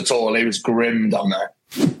 Not at all. It was grim down there.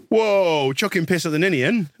 Whoa, chucking piss at the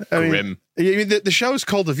Ninian. Grim. The show's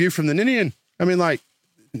called The View from the Ninian. I mean, like,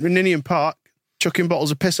 Ninian Park, chucking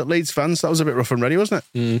bottles of piss at Leeds fans. That was a bit rough and ready, wasn't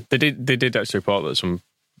it? They did actually report that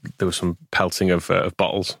there was some pelting of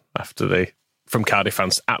bottles from Cardiff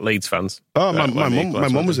fans at Leeds fans. Oh, my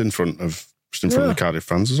mum was in front of the Cardiff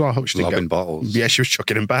fans as well. I hope she didn't lobbing bottles. Yeah, she was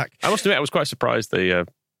chucking them back. I must admit, I was quite surprised they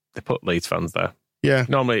put Leeds fans there. Yeah.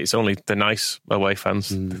 Normally, it's only the nice away fans.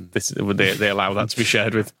 They allow that to be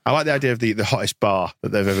shared with. I like the idea of the hottest bar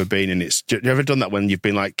that they've ever been in. Have you ever done that when you've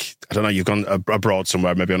been like, I don't know, you've gone abroad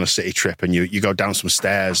somewhere, maybe on a city trip, and you go down some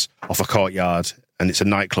stairs off a courtyard, and it's a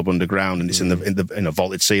nightclub underground, and it's in the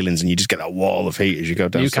vaulted ceilings, and you just get that wall of heat as you go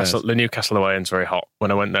downstairs. The Newcastle away end's very hot.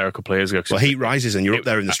 When I went there a couple of years ago, well, heat rises, and you're up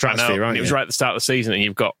there in the stratosphere, aren't you? It was right at the start of the season, and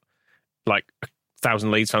you've got like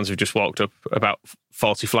 1,000 Leeds fans who've just walked up about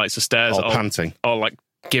 40 flights of stairs, all panting, all like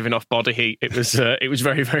giving off body heat. It was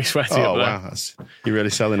very, very sweaty. Oh up there. Wow, you're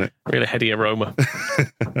really selling it. Really heady aroma.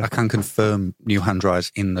 I can confirm new hand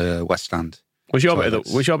dryers in the West Stand. Was your bit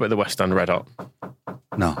of the West Stand red hot?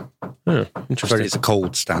 No. Oh, interesting. It's a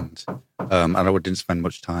cold stand, and I didn't spend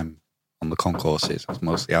much time on the concourses. I was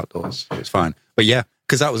mostly outdoors. It was fine. But yeah,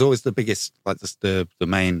 because that was always the biggest, like the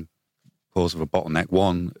main cause of a bottleneck.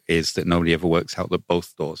 One is that nobody ever works out that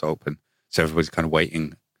both doors open, so everybody's kind of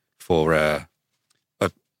waiting for a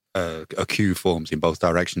queue forms in both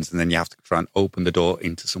directions, and then you have to try and open the door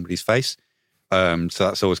into somebody's face. So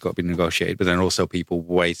that's always got to be negotiated. But then also people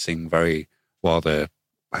waiting while the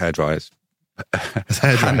hand dryers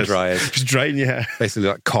just drain your hair, basically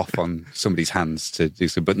like cough on somebody's hands to do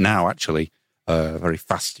so. But now actually very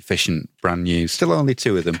fast, efficient, brand new, still only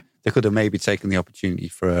 2 of them. They could have maybe taken the opportunity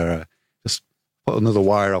for just put another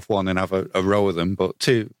wire off one and have a row of them, but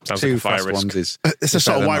two fast ones is it's the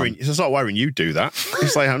sort of wiring you do that.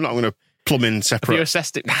 It's like, I'm not going to plumb in separate. If you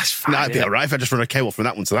assessed it, that's fine. That'd be all right if I just run a cable from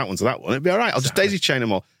that one to that one to that one. It'd be all right. I'll just daisy chain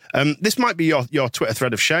them all. This might be your Twitter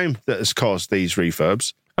thread of shame that has caused these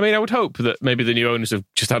refurbs. I mean, I would hope that maybe the new owners have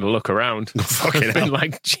just had a look around. Fucking been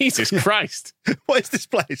like, Jesus Christ. What is this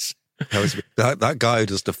place? That guy who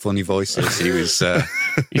does the funny voices, he was...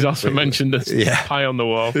 he's also mentioned as pie on the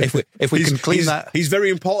wall. If we can clean that... He's very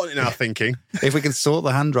important in our thinking. If we can sort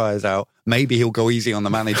the hand dryers out, maybe he'll go easy on the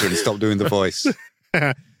manager and stop doing the voice.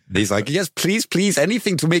 He's like, yes, please,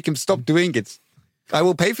 anything to make him stop doing it. I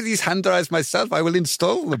will pay for these hand dryers myself. I will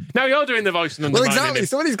install them. Now you're doing the voice and well, exactly.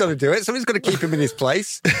 Somebody's got to do it. Somebody's got to keep him in his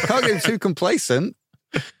place. Can't get him too complacent.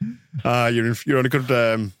 You're in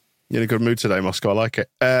a good mood today, Moscow. I like it.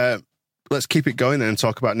 Let's keep it going then and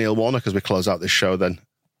talk about Neil Warnock as we close out this show then,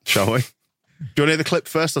 shall we? Do you want to hear the clip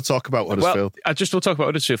first or talk about Huddersfield? Well, we'll talk about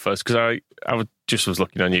Huddersfield first because I was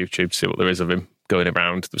looking on YouTube to see what there is of him going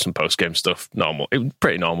around. There's some post-game stuff. Normal. It was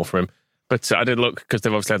pretty normal for him. But I did look because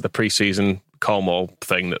they've obviously had the pre-season Cornwall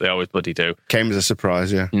thing that they always bloody do. Came as a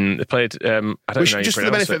surprise, yeah. They played... I don't know. Just for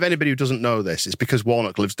the benefit of anybody who doesn't know this, it's because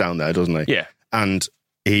Warnock lives down there, doesn't he? Yeah. And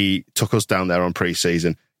he took us down there on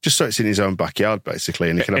pre-season just so it's in his own backyard, basically,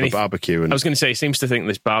 and he can have a barbecue. And I was going to say, he seems to think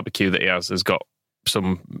this barbecue that he has got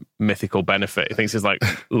some mythical benefit. He thinks it's like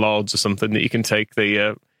Lords or something that you can take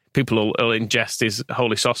the... people will ingest his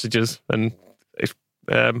holy sausages and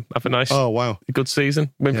have a nice... Oh, wow. Good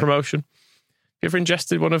season, win promotion. You ever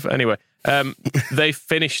ingested one of... Anyway, they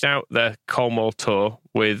finished out their Cornwall tour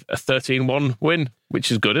with a 13-1 win,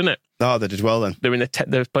 which is good, isn't it? Oh, they did well then. They're in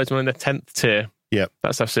they're playing in the 10th tier. Yeah.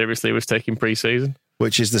 That's how seriously it was taking pre-season.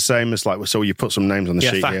 Which is the same as so you put some names on the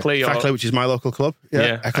sheet Thackley, Thackley, which is my local club.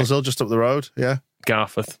 Yeah. Eccleshill, just up the road. Yeah.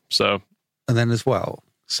 Garforth. So. And then as well,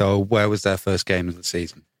 so where was their first game of the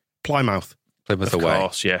season? Plymouth away. Of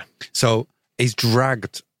course, yeah. So he's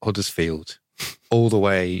dragged Huddersfield all the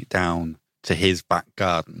way down to his back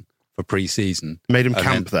garden for pre-season. Made him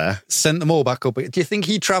camp there. Sent them all back up. Do you think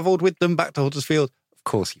he travelled with them back to Huddersfield? Of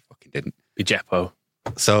course he fucking didn't. Be Jeppo.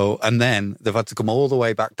 So, and then they've had to come all the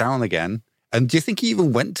way back down again. And do you think he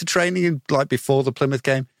even went to training before the Plymouth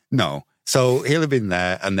game? No. So he'll have been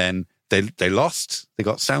there, and then they lost. They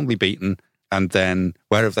got soundly beaten. And then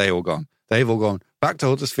where have they all gone? They've all gone back to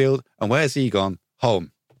Huddersfield. And where's he gone?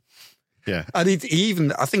 Home. Yeah. And he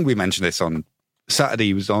even, I think we mentioned this on Saturday,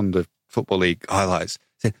 he was on the Football League highlights.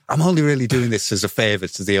 Said, I'm only really doing this as a favour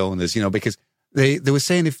to the owners, because they were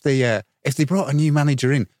saying if they brought a new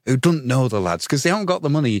manager in who doesn't know the lads, because they haven't got the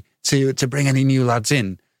money to bring any new lads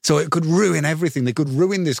in, so it could ruin everything. They could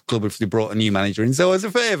ruin this club if they brought a new manager in. So as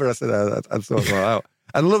a favour, I said, I'd sort that out.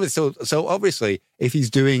 I love it. So obviously, if he's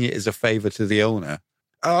doing it as a favour to the owner,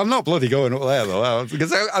 I'm not bloody going up there, though,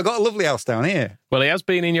 because I got a lovely house down here. Well, he has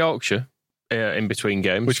been in Yorkshire in between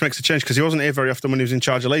games. Which makes a change, because he wasn't here very often when he was in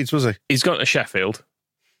charge of Leeds, was he? He's gone to Sheffield,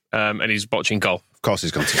 and he's watching golf. Of course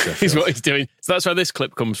he's gone to Sheffield. He's what he's doing. So that's where this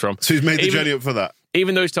clip comes from. So he's made the journey up for that?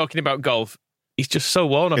 Even though he's talking about golf, he's just so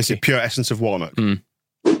Warnock. It's the pure essence of Warnock. Mm.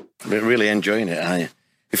 But really enjoying it, aren't you?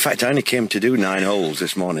 In fact, I only came to do 9 holes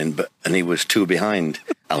this morning, and he was 2 behind,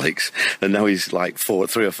 Alex. And now he's like 3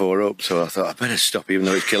 or 4 up. So I thought, I better stop, even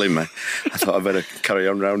though it's killing me. I thought I better carry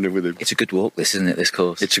on rounding with him. It's a good walk, this, isn't it, this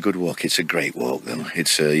course? It's a good walk. It's a great walk, though.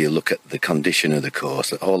 It's you look at the condition of the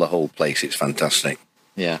course, the whole place, it's fantastic.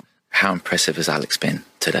 Yeah. How impressive has Alex been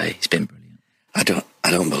today? He's been brilliant.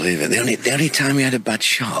 I don't believe it. The only time he had a bad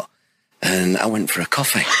shot, and I went for a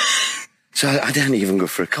coffee. So I don't even go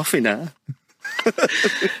for a coffee now.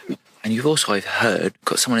 And you've also, I've heard,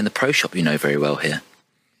 got someone in the pro shop you know very well here.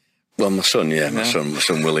 Well, my son, my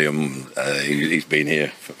son William, he's been here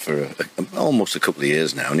for almost a couple of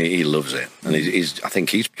years now, and he loves it. And I think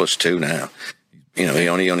he's +2 now. He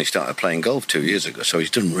only started playing golf 2 years ago, so he's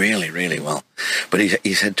done really, really well. But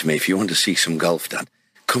he said to me, if you want to see some golf, Dad,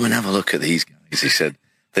 come and have a look at these guys. He said,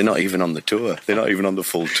 they're not even on the tour. They're not even on the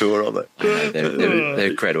full tour, are they?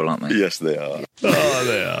 They're incredible, aren't they? Yes, they are. Oh,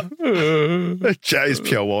 they are. Jay's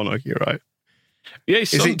pure Warnock, you're right. Yeah,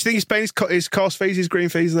 do you think he's paying his course fees, his green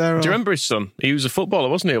fees there? Or? Do you remember his son? He was a footballer,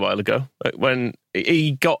 wasn't he, a while ago? When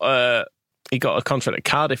he got a contract at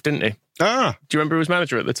Cardiff, didn't he? Ah. Do you remember who was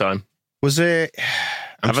manager at the time? Was it...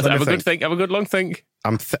 Have a good think. Have a good long think.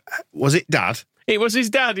 Was it Dad? It was his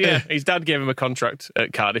dad, yeah. His dad gave him a contract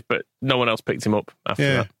at Cardiff, but no one else picked him up after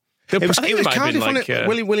that. It was Cardiff, wasn't it?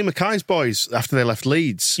 Willie Mackay's boys, after they left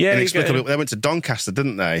Leeds. Yeah, they went to Doncaster,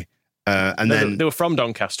 didn't they? And then they were from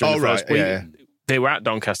Doncaster. Oh, right, They were at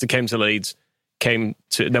Doncaster, came to Leeds, then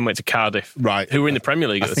went to Cardiff. Right. Who were in the Premier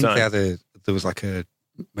League at the time. I think there was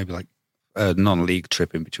maybe a non-league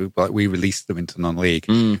trip in between. Like we released them into non-league,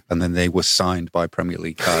 and then they were signed by Premier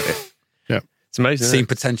League Cardiff. Yeah, it's amazing. Seeing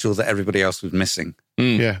potential that everybody else was missing.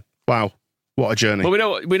 Yeah, wow, what a journey.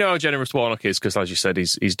 Well, we know how generous Warnock is because, as you said,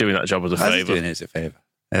 he's doing that job as a favour. He's doing it as a favour,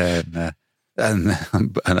 and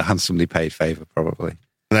a handsomely paid favour, probably.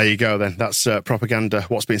 There you go. Then that's propaganda.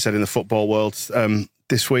 What's being said in the football world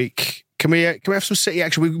this week? Can we have some City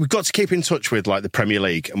action? We've got to keep in touch with the Premier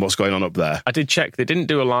League and what's going on up there. I did check; they didn't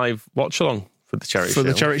do a live watch along for the Charity Shield.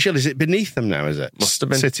 For the Charity Shield, is it beneath them now? Is it? Must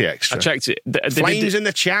have been City Extra. I checked it. Flames in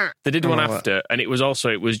the chat. They did one after, and it was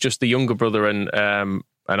just the younger brother and an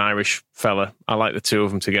Irish fella. I like the two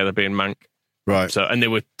of them together being Mank. Right. So, and they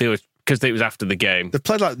were because it was after the game. They've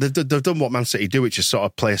played they've done what Man City do, which is sort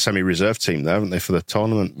of play a semi-reserve team there, haven't they, for the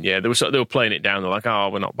tournament? Yeah, they were playing it down. They're like, oh,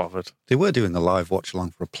 we're not bothered. They were doing a live watch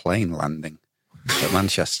along for a plane landing at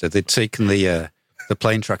Manchester. They'd taken the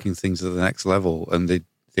plane tracking things to the next level, and they'd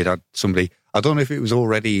had somebody. I don't know if it was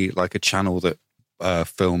already like a channel that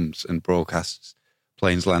films and broadcasts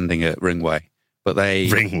planes landing at Ringway, but they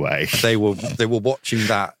were watching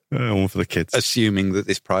that. One for the kids, assuming that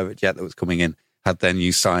this private jet that was coming in had their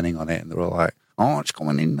new signing on it, and they were like, "Oh, it's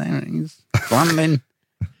coming in there. He's landing.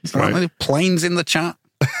 Right. Planes in the chat."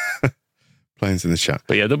 Planes in the chat.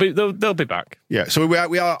 But yeah, they'll be back. Yeah, so we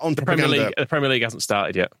are on the propaganda. Premier League. The Premier League hasn't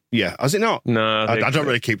started yet. Yeah, has it not? No, I don't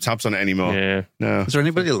really keep tabs on it anymore. Yeah, no. Is there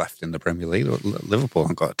anybody left in the Premier League? Liverpool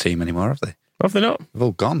haven't got a team anymore, have they? Have they not? They've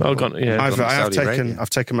all gone. All gone. Yeah, I've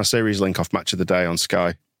taken my series link off Match of the Day on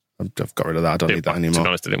Sky. I've got rid of that. I don't need that anymore. To be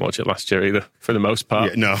honest, I didn't watch it last year either, for the most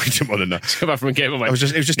part. Yeah, no, I didn't want to know. Come back from a game, it was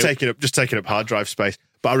just taking up hard drive space.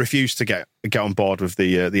 But I refuse to get on board with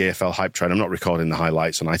the AFL hype train. I'm not recording the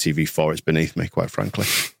highlights on ITV4. It's beneath me, quite frankly.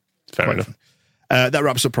 Fair enough. That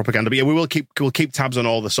wraps up propaganda. But yeah, we'll keep tabs on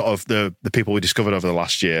all the sort of the people we discovered over the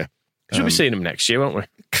last year. Should be seeing them next year, won't we?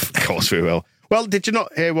 Of course we will. Well, did you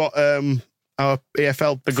not hear what our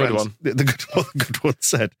AFL the friends, good one, the good one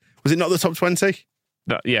said? Was it not the top 20?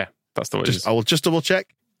 Yeah, that's the one. I will just double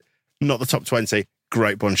check. Not the top 20.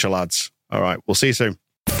 Great bunch of lads. All right, we'll see you soon.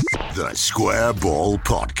 The Square Ball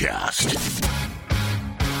Podcast.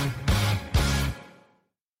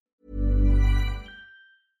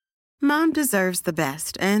 Mom deserves the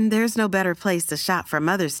best, and there's no better place to shop for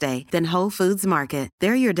Mother's Day than Whole Foods Market.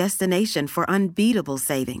 They're your destination for unbeatable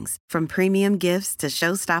savings, from premium gifts to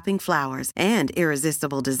show-stopping flowers and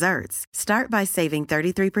irresistible desserts. Start by saving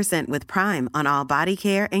 33% with Prime on all body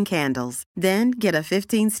care and candles. Then get a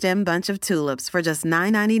 15-stem bunch of tulips for just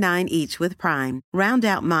 $9.99 each with Prime. Round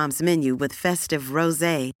out Mom's menu with festive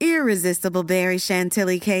rosé, irresistible berry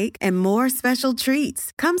chantilly cake, and more special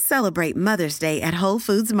treats. Come celebrate Mother's Day at Whole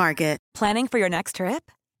Foods Market. Planning for your next trip?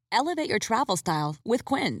 Elevate your travel style with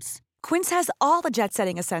Quince. Quince has all the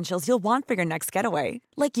jet-setting essentials you'll want for your next getaway,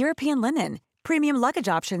 like European linen, premium luggage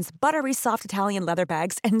options, buttery soft Italian leather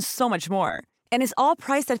bags, and so much more. And is all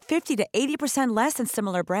priced at 50 to 80% less than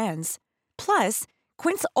similar brands. Plus,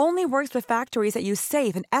 Quince only works with factories that use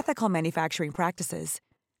safe and ethical manufacturing practices.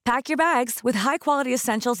 Pack your bags with high-quality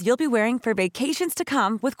essentials you'll be wearing for vacations to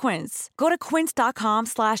come with Quince. Go to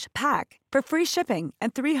quince.com/pack for free shipping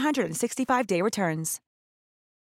and 365-day returns.